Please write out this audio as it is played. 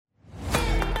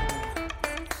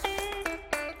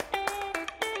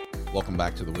Welcome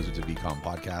back to the Wizards of Ecom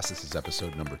podcast. This is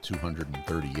episode number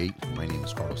 238. My name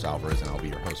is Carlos Alvarez, and I'll be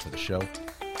your host for the show.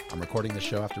 I'm recording the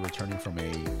show after returning from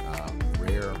a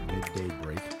rare midday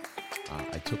break.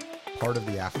 I took part of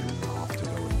the afternoon off to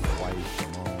go with my wife,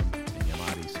 Ramon, and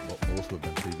Yamadi, both who have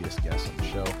been previous guests on the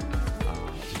show,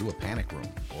 to do a panic room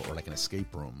or like an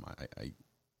escape room.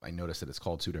 I noticed that it's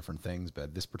called two different things,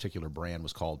 but this particular brand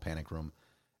was called Panic Room.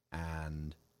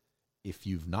 And if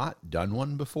you've not done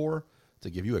one before, to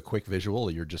give you a quick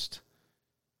visual,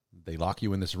 they lock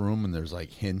you in this room and there's like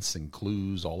hints and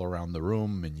clues all around the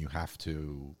room and you have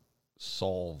to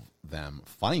solve them,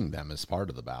 find them as part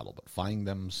of the battle, but find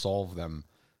them, solve them,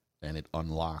 and it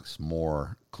unlocks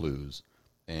more clues.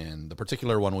 And the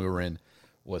particular one we were in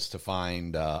was to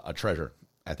find a treasure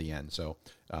at the end. So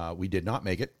we did not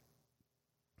make it.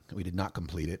 We did not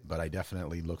complete it, but I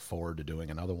definitely look forward to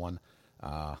doing another one.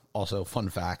 Also, fun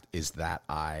fact is that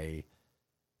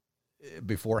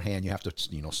beforehand, you have to,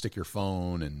 stick your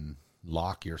phone and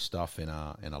lock your stuff in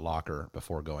a locker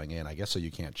before going in, I guess, so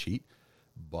you can't cheat.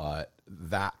 But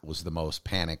that was the most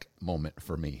panic moment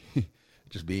for me,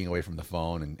 just being away from the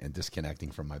phone and disconnecting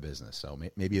from my business. So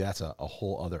maybe that's a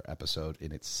whole other episode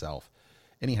in itself.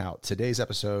 Anyhow, today's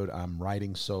episode, I'm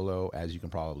riding solo, as you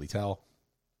can probably tell,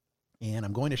 and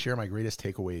I'm going to share my greatest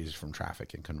takeaways from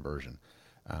traffic and conversion.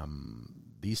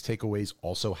 These takeaways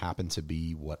also happen to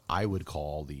be what I would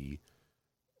call the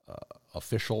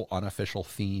official, unofficial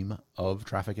theme of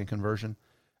traffic and conversion.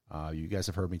 You guys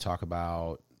have heard me talk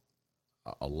about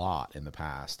a lot in the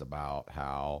past about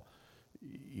how,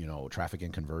 traffic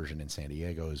and conversion in San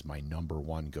Diego is my number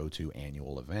one go-to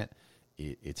annual event.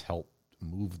 It's helped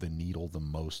move the needle the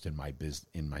most in my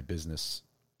business,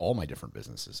 all my different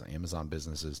businesses, Amazon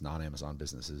businesses, non-Amazon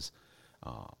businesses,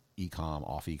 e-com,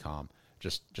 off e-com.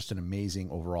 Just an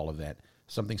amazing overall event.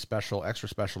 Something special, extra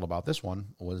special about this one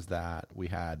was that we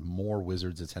had more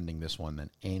wizards attending this one than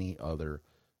any other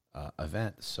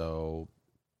event. So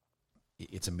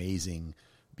it's amazing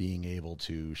being able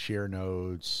to share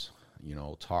notes,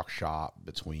 talk shop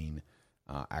between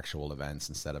actual events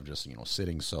instead of just,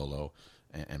 sitting solo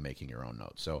and making your own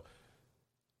notes. So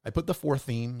I put the four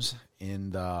themes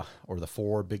the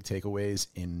four big takeaways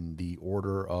in the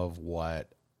order of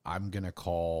what I'm going to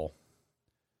call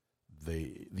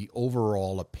the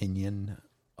overall opinion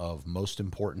of most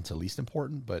important to least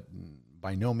important, but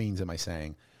by no means am I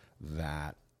saying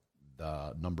that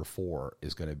the number 4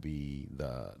 is going to be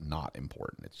the not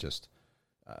important. It's just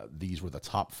these were the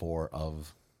top 4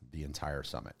 of the entire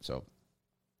summit. So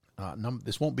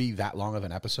this won't be that long of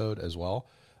an episode as well.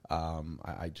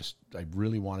 I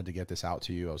really wanted to get this out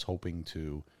to you. I was hoping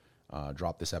to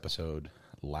drop this episode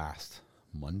last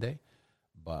Monday,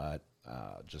 but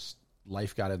just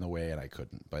life got in the way and I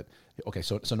couldn't. But okay,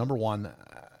 so number 1,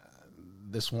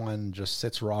 this one just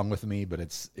sits wrong with me, but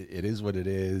it is what it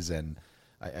is, and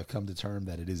I've come to term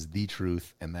that it is the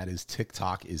truth, and that is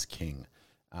TikTok is king.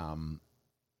 The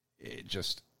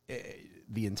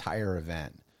entire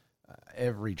event,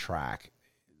 every track.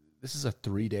 This is a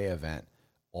 3-day event,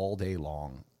 all day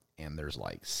long, and there's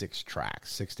like 6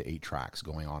 to 8 tracks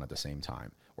going on at the same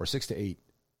time, or 6 to 8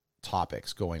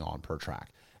 topics going on per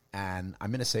track. And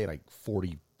I'm going to say like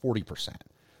 40%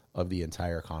 of the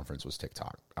entire conference was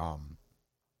TikTok.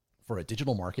 For a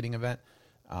digital marketing event,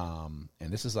 and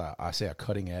this is a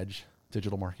cutting edge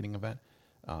digital marketing event,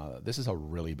 this is a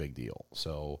really big deal.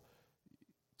 So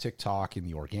TikTok in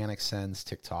the organic sense,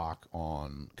 TikTok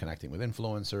on connecting with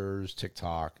influencers,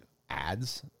 TikTok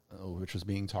ads, which was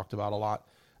being talked about a lot,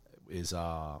 is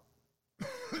a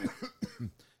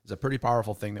pretty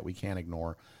powerful thing that we can't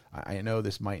ignore. I know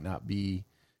this might not be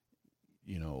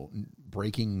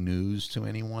breaking news to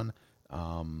anyone.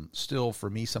 Still, for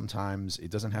me, sometimes it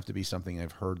doesn't have to be something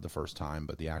I've heard the first time,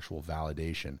 but the actual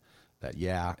validation that,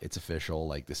 yeah, it's official,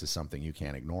 like this is something you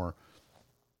can't ignore,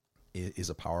 is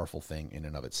a powerful thing in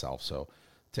and of itself. So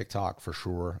TikTok, for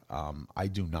sure. I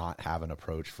do not have an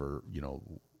approach for,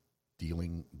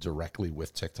 dealing directly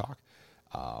with TikTok.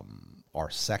 My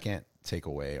second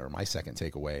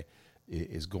takeaway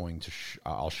is going to,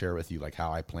 I'll share with you like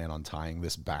how I plan on tying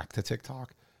this back to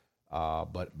TikTok.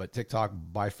 But TikTok,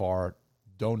 by far,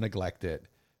 don't neglect it.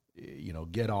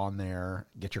 Get on there,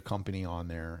 get your company on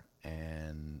there,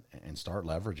 and start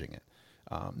leveraging it.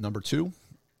 Number two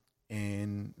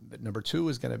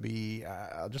is going to be,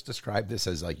 I'll just describe this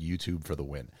as like YouTube for the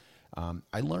win.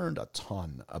 I learned a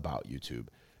ton about YouTube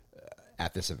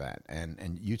at this event,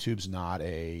 and YouTube's not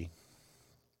a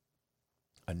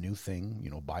new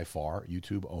thing, by far.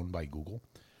 YouTube owned by Google,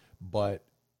 but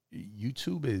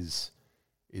YouTube is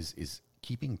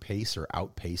keeping pace or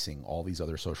outpacing all these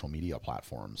other social media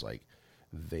platforms. Like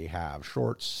They have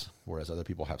shorts, whereas other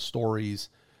people have stories.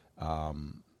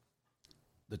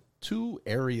 The two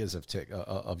areas of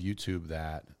YouTube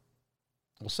that,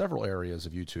 well, several areas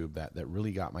of YouTube that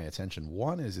really got my attention.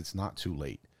 One is it's not too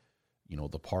late. You know,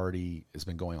 the party has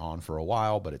been going on for a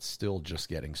while, but it's still just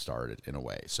getting started in a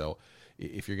way. So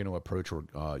if you're going to approach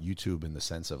YouTube in the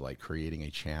sense of like creating a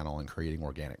channel and creating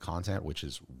organic content, which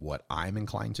is what I'm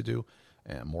inclined to do,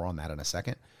 and more on that in a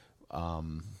second,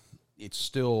 it's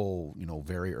still, you know,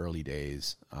 very early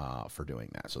days for doing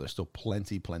that. So there's still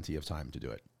plenty of time to do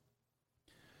it.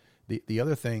 The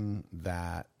other thing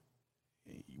that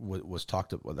was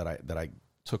talked about that I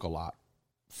took a lot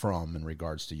from in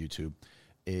regards to YouTube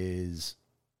is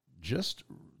just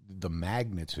the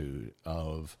magnitude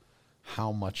of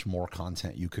how much more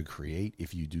content you could create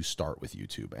if you do start with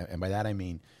YouTube. And by that I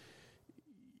mean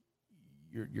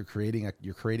you're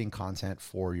creating content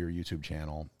for your YouTube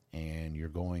channel, and you're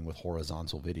going with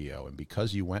horizontal video. And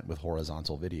because you went with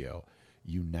horizontal video,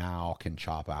 you now can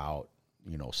chop out,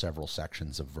 you know, several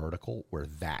sections of vertical where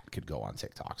that could go on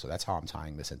TikTok. So that's how I'm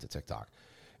tying this into TikTok.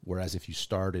 Whereas if you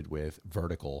started with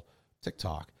vertical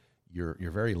TikTok, you're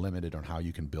very limited on how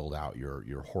you can build out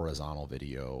your horizontal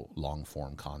video, long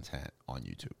form content on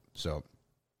YouTube. So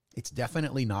it's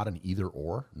definitely not an either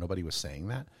or. Nobody was saying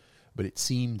that, but it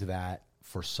seemed that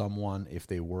for someone, if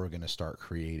they were going to start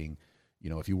creating, you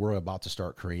know, if you were about to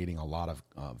start creating a lot of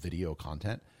video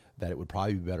content, that it would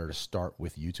probably be better to start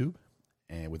with YouTube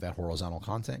and with that horizontal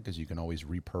content, because you can always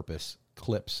repurpose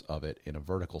clips of it in a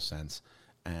vertical sense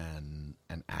and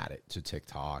add it to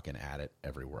TikTok and add it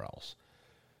everywhere else.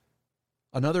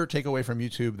 Another takeaway from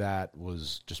YouTube that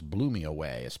was just blew me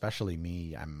away, especially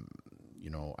me. I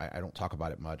don't talk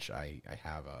about it much. I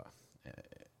have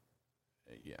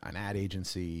an ad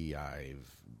agency.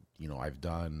 I've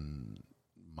done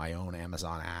my own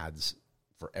Amazon ads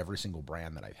for every single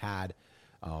brand that I've had.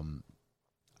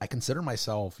 I consider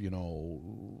myself, you know,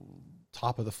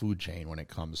 top of the food chain when it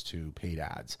comes to paid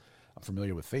ads. I'm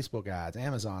familiar with Facebook ads,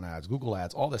 Amazon ads, Google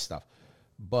ads, all this stuff.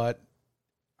 But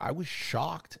I was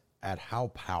shocked at how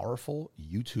powerful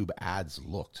YouTube ads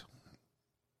looked.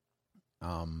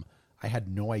 I had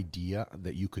no idea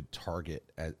that you could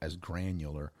target as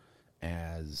granular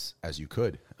as you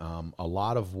could. A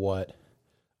lot of what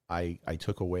I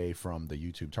took away from the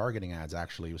YouTube targeting ads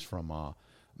actually was from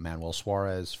Manuel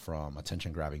Suarez from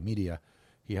Attention Grabbing Media.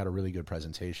 He had a really good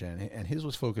presentation, and his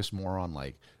was focused more on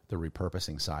like the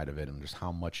repurposing side of it and just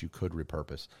how much you could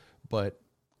repurpose. But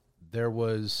there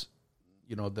was,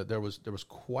 you know, there was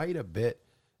quite a bit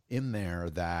in there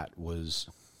that was,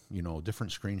 you know,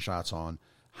 different screenshots on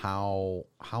how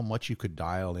much you could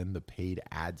dial in the paid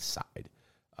ad side.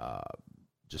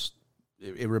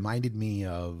 It reminded me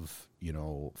of, you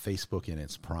know, Facebook in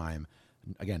its prime.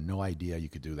 Again, no idea you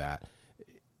could do that.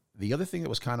 The other thing that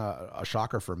was kind of a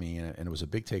shocker for me, and it was a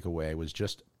big takeaway, was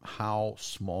just how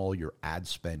small your ad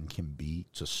spend can be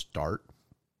to start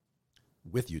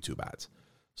with YouTube ads.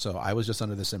 So I was just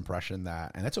under this impression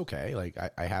that, and that's okay, like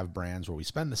I have brands where we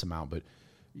spend this amount, but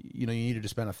you know, you needed to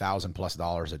spend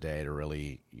 $1,000+ a day to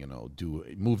really, you know,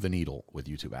 move the needle with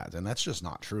YouTube ads. And that's just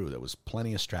not true. There was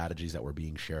plenty of strategies that were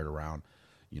being shared around,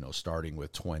 you know, starting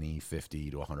with $20,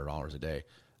 $50 to $100 a day.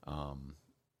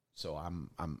 So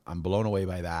I'm blown away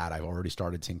by that. I've already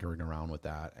started tinkering around with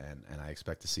that, and I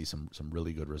expect to see some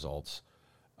really good results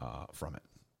from it.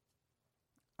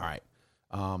 All right.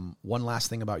 One last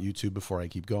thing about YouTube before I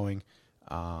keep going.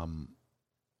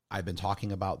 I've been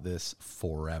talking about this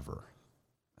forever.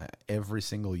 Every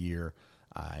single year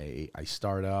I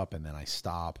start up and then I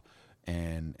stop.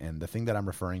 And the thing that I'm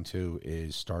referring to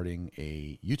is starting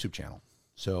a YouTube channel.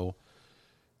 So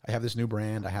I have this new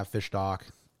brand. I have FishDoc,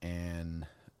 and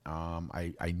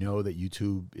I know that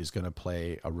YouTube is going to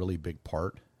play a really big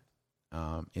part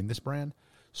in this brand.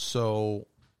 So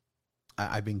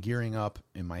I've been gearing up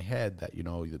in my head that, you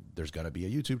know, there's going to be a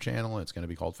YouTube channel, and it's going to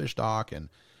be called FishDoc, and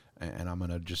I'm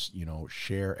going to just, you know,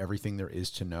 share everything there is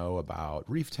to know about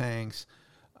reef tanks.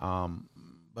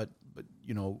 But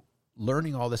you know,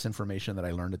 learning all this information that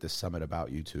I learned at this summit about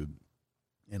YouTube,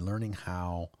 and learning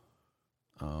how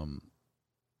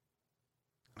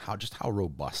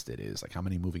robust it is, like how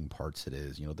many moving parts it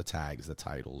is, you know, the tags, the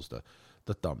titles,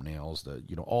 the thumbnails,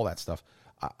 you know, all that stuff.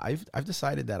 I've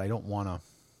decided that I don't want to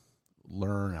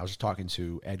learn. I was just talking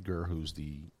to Edgar, who's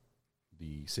the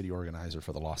city organizer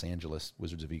for the Los Angeles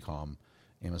Wizards of Ecom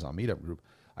Amazon meetup group.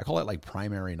 I call it like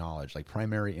primary knowledge, like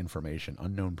primary information,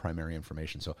 unknown primary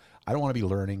information. So I don't want to be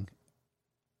learning,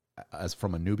 as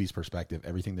from a newbie's perspective,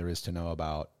 everything there is to know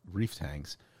about reef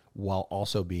tanks, while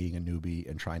also being a newbie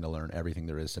and trying to learn everything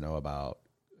there is to know about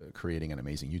creating an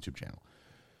amazing YouTube channel.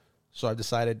 So I've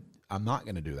decided I'm not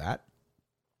going to do that.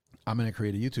 I'm going to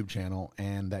create a YouTube channel,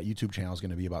 and that YouTube channel is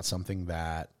going to be about something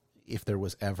that, if there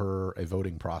was ever a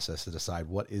voting process to decide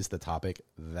what is the topic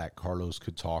that Carlos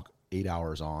could talk 8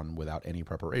 hours on without any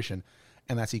preparation,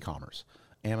 and that's e-commerce.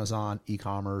 Amazon,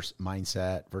 e-commerce,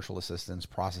 mindset, virtual assistants,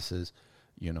 processes,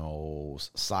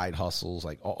 side hustles,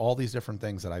 like all these different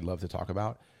things that I love to talk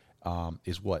about,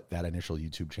 is what that initial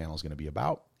YouTube channel is going to be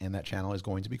about. And that channel is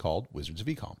going to be called Wizards of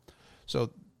Ecom.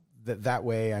 So that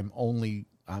way I'm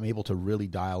able to really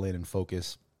dial in and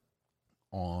focus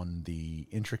on the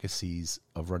intricacies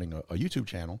of running a YouTube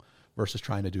channel versus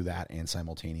trying to do that and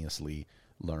simultaneously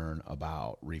learn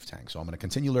about reef tanks. So I'm going to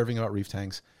continue learning about reef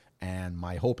tanks. And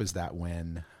my hope is that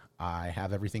when I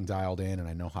have everything dialed in and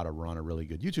I know how to run a really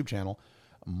good YouTube channel,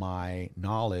 my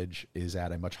knowledge is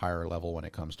at a much higher level when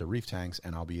it comes to reef tanks,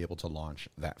 and I'll be able to launch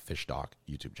that Fish Dock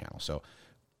YouTube channel. So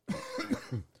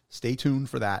stay tuned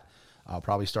for that. I'll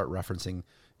probably start referencing,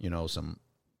 some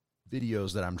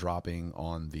videos that I'm dropping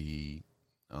on the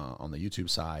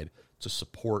YouTube side to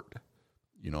support,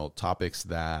 topics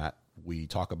that we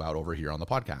talk about over here on the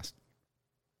podcast.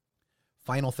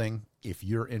 Final thing, if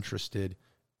you're interested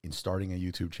in starting a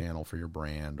YouTube channel for your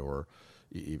brand, or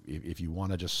if you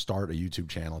want to just start a YouTube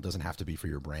channel, it doesn't have to be for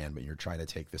your brand, but you're trying to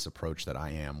take this approach that I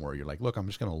am, where you're like, look, I'm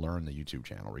just going to learn the YouTube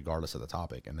channel regardless of the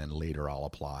topic, and then later I'll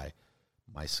apply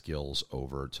my skills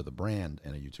over to the brand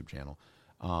and a YouTube channel.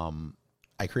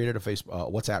 I created a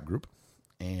WhatsApp group,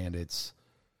 and it's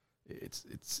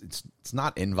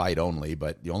not invite only,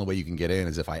 but the only way you can get in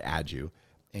is if I add you.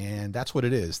 And that's what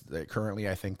it is. Currently,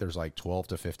 I think there's like 12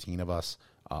 to 15 of us.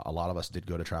 A lot of us did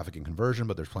go to traffic and conversion,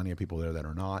 but there's plenty of people there that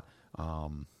are not.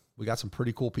 We got some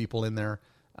pretty cool people in there.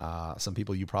 Some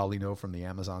people you probably know from the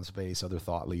Amazon space, other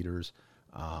thought leaders.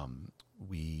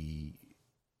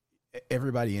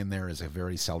 Everybody in there is a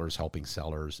very sellers helping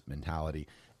sellers mentality,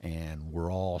 and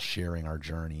we're all sharing our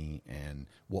journey and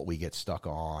what we get stuck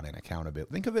on and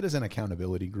accountability. Think of it as an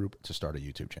accountability group to start a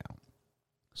YouTube channel.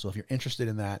 So if you're interested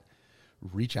in that,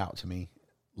 reach out to me,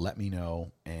 let me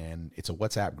know. And it's a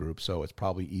WhatsApp group, so it's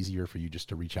probably easier for you just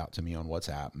to reach out to me on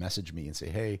WhatsApp, message me and say,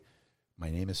 hey, my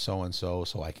name is so-and-so,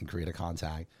 so I can create a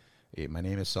contact. Hey, my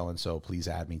name is so-and-so, please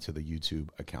add me to the YouTube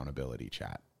accountability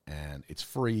chat. And it's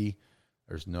free.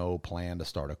 There's no plan to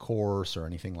start a course or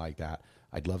anything like that.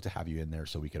 I'd love to have you in there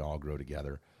so we could all grow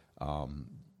together.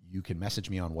 You can message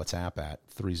me on WhatsApp at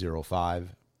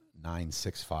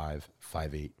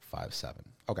 305-965-5857.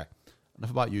 Okay.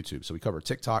 Enough about YouTube. So we covered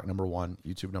TikTok, number 1,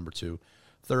 YouTube, number 2.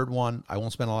 Third one, I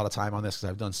won't spend a lot of time on this because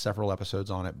I've done several episodes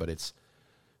on it, but it's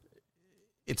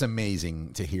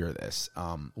amazing to hear this.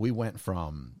 We went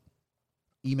from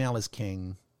email is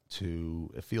king to,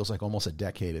 it feels like almost a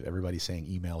decade of everybody saying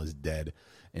email is dead.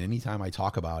 And anytime I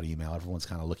talk about email, everyone's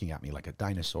kind of looking at me like a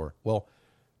dinosaur. Well,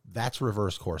 that's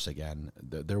reverse course again.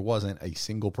 There wasn't a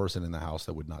single person in the house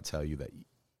that would not tell you that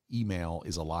email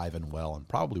is alive and well, and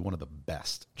probably one of the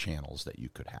best channels that you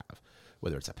could have,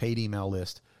 whether it's a paid email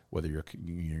list, whether your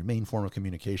main form of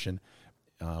communication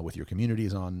with your community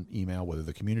is on email, whether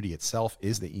the community itself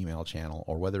is the email channel,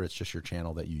 or whether it's just your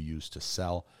channel that you use to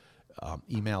sell.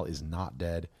 Email is not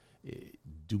dead.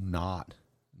 Do not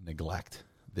neglect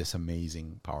this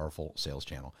amazing, powerful sales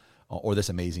channel, or this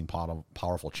amazing,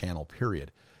 powerful channel,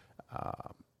 period.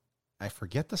 I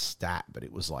forget the stat, but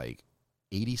it was like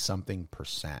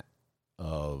 80-something%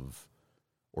 of,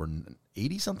 or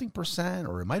 80-something%,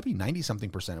 or it might be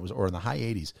 90-something%, it was, or in the high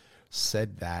 80s,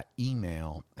 said that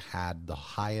email had the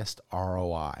highest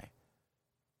ROI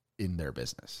in their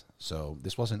business. So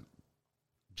this wasn't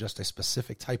just a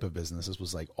specific type of business. This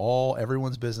was like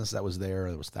everyone's business that was there.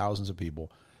 There was thousands of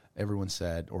people. Everyone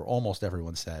said, or almost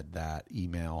everyone said, that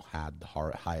email had the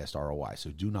highest ROI. So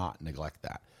do not neglect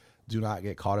that. Do not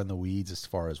get caught in the weeds as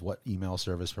far as what email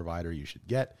service provider you should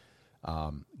get.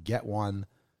 Get one.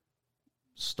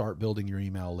 Start building your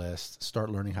email list. Start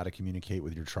learning how to communicate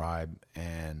with your tribe,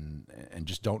 and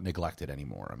just don't neglect it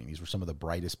anymore. I mean, these were some of the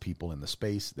brightest people in the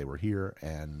space. They were here,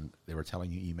 and they were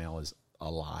telling you email is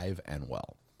alive and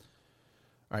well.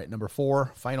 All right, number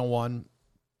 4, final one.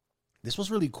 This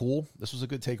was really cool. This was a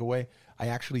good takeaway. I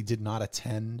actually did not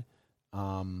attend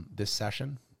this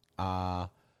session. A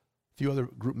few other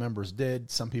group members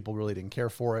did. Some people really didn't care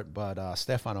for it, but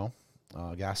Stefano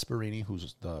Gasparini,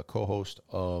 who's the co-host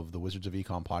of the Wizards of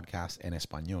Ecom podcast en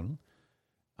Español,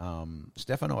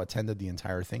 Stefano attended the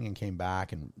entire thing and came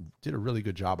back and did a really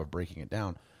good job of breaking it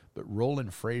down. But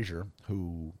Roland Frazier,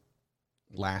 who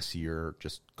last year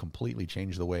just completely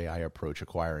changed the way I approach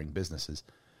acquiring businesses,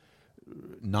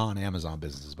 non-Amazon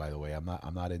businesses, by the way.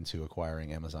 I'm not into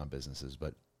acquiring Amazon businesses,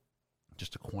 but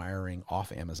just acquiring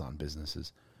off Amazon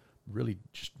businesses, really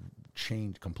just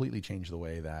completely changed the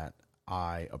way that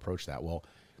I approach that. Well,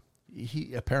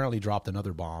 he apparently dropped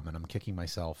another bomb, and I'm kicking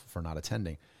myself for not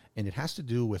attending. And it has to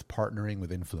do with partnering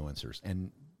with influencers.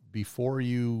 And before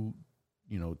you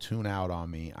tune out on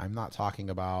me, I'm not talking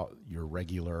about your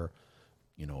regular,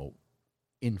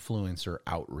 influencer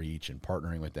outreach and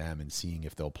partnering with them and seeing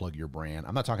if they'll plug your brand.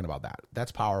 I'm not talking about that.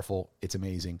 That's powerful. It's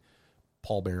amazing.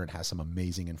 Paul Barron has some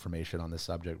amazing information on this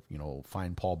subject.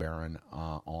 Find Paul Barron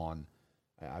on,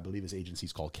 I believe his agency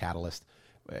is called Catalyst.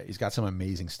 He's got some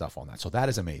amazing stuff on that. So that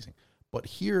is amazing. But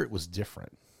here it was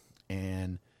different.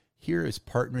 And here is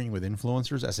partnering with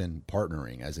influencers, as in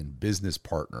partnering, as in business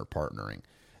partnering.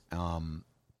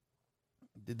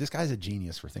 This guy's a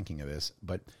genius for thinking of this.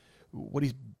 But what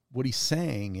he's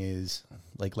saying is,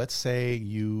 like, let's say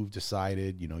you've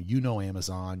decided,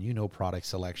 Amazon, product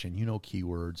selection,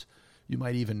 keywords. You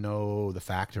might even know the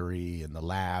factory and the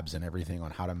labs and everything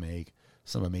on how to make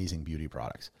some amazing beauty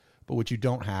products. But what you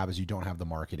don't have is you don't have the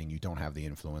marketing, you don't have the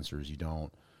influencers, you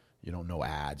don't know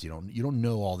ads, you don't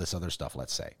know all this other stuff,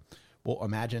 let's say. Well,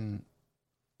 imagine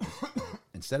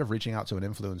instead of reaching out to an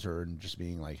influencer and just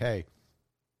being like, hey,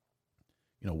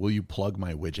 will you plug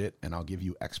my widget and I'll give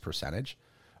you X percentage,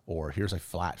 or here's a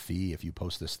flat fee if you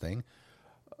post this thing.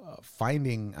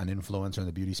 Finding an influencer in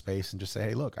the beauty space and just say,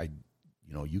 hey, look,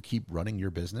 you keep running your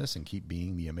business and keep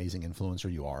being the amazing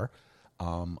influencer you are.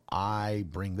 I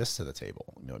bring this to the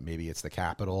table. Maybe it's the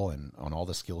capital and on all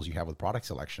the skills you have with product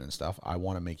selection and stuff. I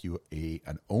want to make you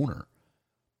an owner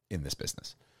in this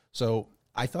business. So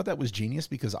I thought that was genius,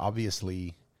 because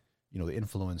obviously, the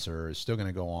influencer is still going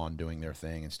to go on doing their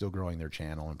thing and still growing their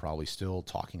channel and probably still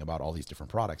talking about all these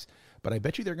different products. But I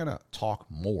bet you they're going to talk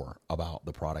more about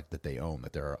the product that they own,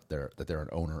 that they're an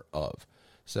owner of.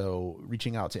 So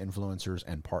reaching out to influencers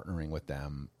and partnering with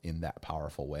them in that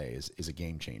powerful way is a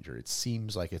game changer. It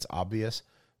seems like it's obvious,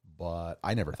 but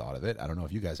I never thought of it. I don't know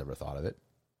if you guys ever thought of it.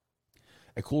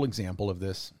 A cool example of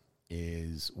this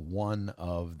is one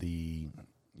of the,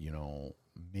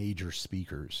 major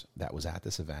speakers that was at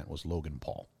this event was Logan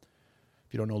Paul.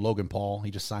 If you don't know Logan Paul, he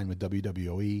just signed with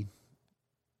WWE.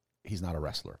 He's not a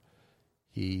wrestler.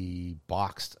 He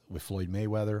boxed with Floyd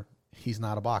Mayweather. He's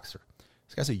not a boxer.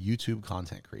 This guy's a YouTube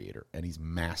content creator, and he's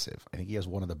massive. I think he has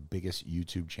one of the biggest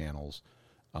YouTube channels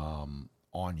on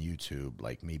YouTube,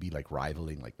 maybe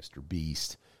rivaling Mr.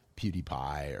 Beast,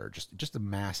 PewDiePie, or just a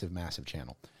massive, massive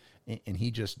channel. And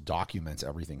he just documents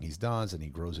everything he does, and he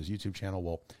grows his YouTube channel.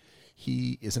 Well,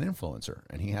 he is an influencer,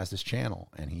 and he has this channel,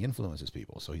 and he influences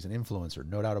people. So he's an influencer,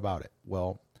 no doubt about it.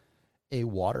 Well, a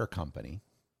water company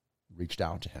reached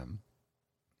out to him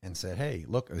and said, hey,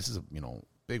 look, this is a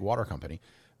big water company.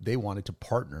 They wanted to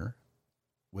partner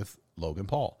with Logan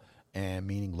Paul, and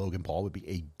meaning Logan Paul would be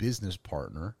a business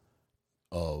partner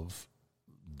of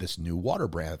this new water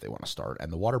brand that they want to start.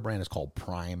 And the water brand is called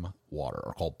Prime Water,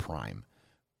 or called Prime.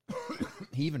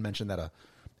 He even mentioned that a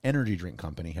energy drink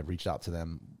company had reached out to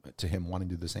him wanting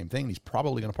to do the same thing. And he's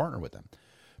probably going to partner with them.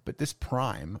 But this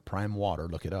Prime Water,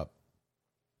 look it up.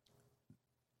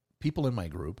 People in my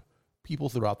group, people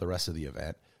throughout the rest of the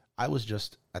event. I was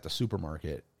just at the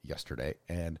supermarket yesterday,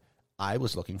 and I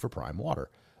was looking for Prime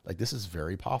Water. This is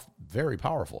very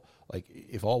powerful.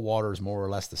 If all water is more or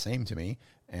less the same to me,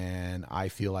 and I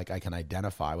feel like I can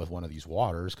identify with one of these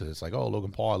waters, because it's oh,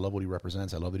 Logan Paul, I love what he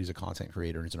represents. I love that he's a content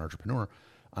creator and he's an entrepreneur.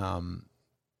 I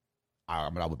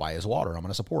would buy his water. I'm going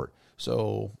to support.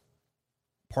 So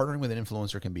partnering with an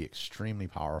influencer can be extremely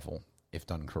powerful if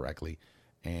done correctly,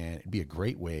 and it'd be a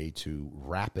great way to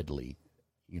rapidly,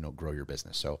 grow your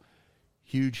business. So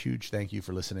huge thank you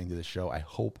for listening to this show. I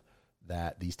hope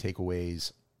that these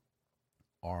takeaways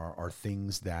are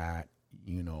things that,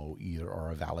 either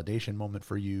are a validation moment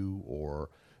for you, or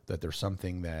that there's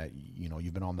something that,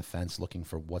 you've been on the fence looking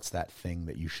for what's that thing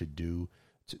that you should do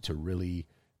to really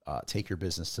take your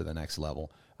business to the next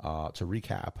level. To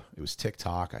recap, it was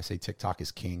TikTok. I say TikTok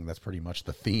is king. That's pretty much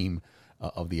the theme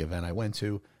of the event I went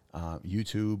to.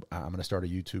 YouTube, I'm going to start a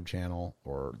YouTube channel,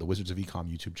 or the Wizards of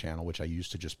Ecom YouTube channel, which I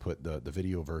used to just put the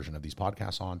video version of these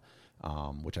podcasts on,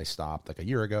 which I stopped a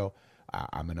year ago.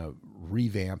 I'm going to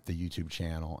revamp the YouTube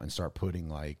channel and start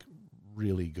putting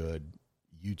really good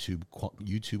YouTube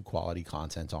quality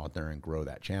content on there and grow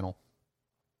that channel.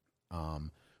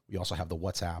 We also have the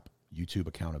WhatsApp YouTube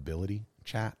accountability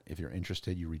chat. If you're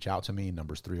interested, you reach out to me.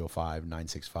 Number's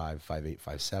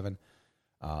 305-965-5857.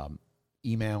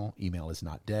 Email is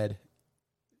not dead,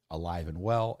 alive and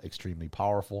well, extremely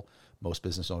powerful. Most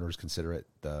business owners consider it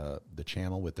the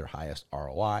channel with their highest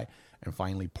ROI. And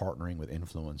finally, partnering with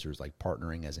influencers,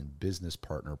 partnering as in business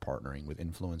partnering with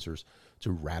influencers to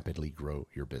rapidly grow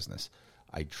your business.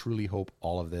 I truly hope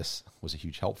all of this was a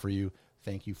huge help for you.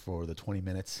 Thank you for the 20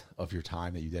 minutes of your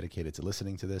time that you dedicated to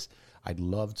listening to this. I'd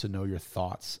love to know your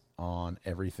thoughts on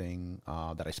everything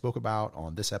that I spoke about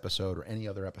on this episode or any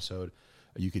other episode.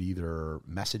 You could either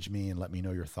message me and let me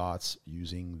know your thoughts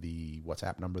using the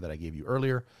WhatsApp number that I gave you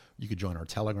earlier. You could join our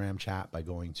Telegram chat by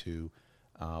going to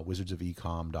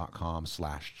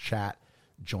wizardsofecom.com/chat.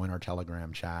 Join our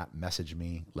Telegram chat, message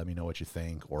me, let me know what you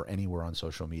think, or anywhere on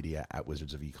social media at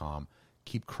Wizards of Ecom.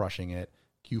 Keep crushing it.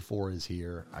 Q4 is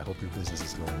here. I hope your business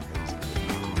is going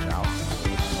amazing.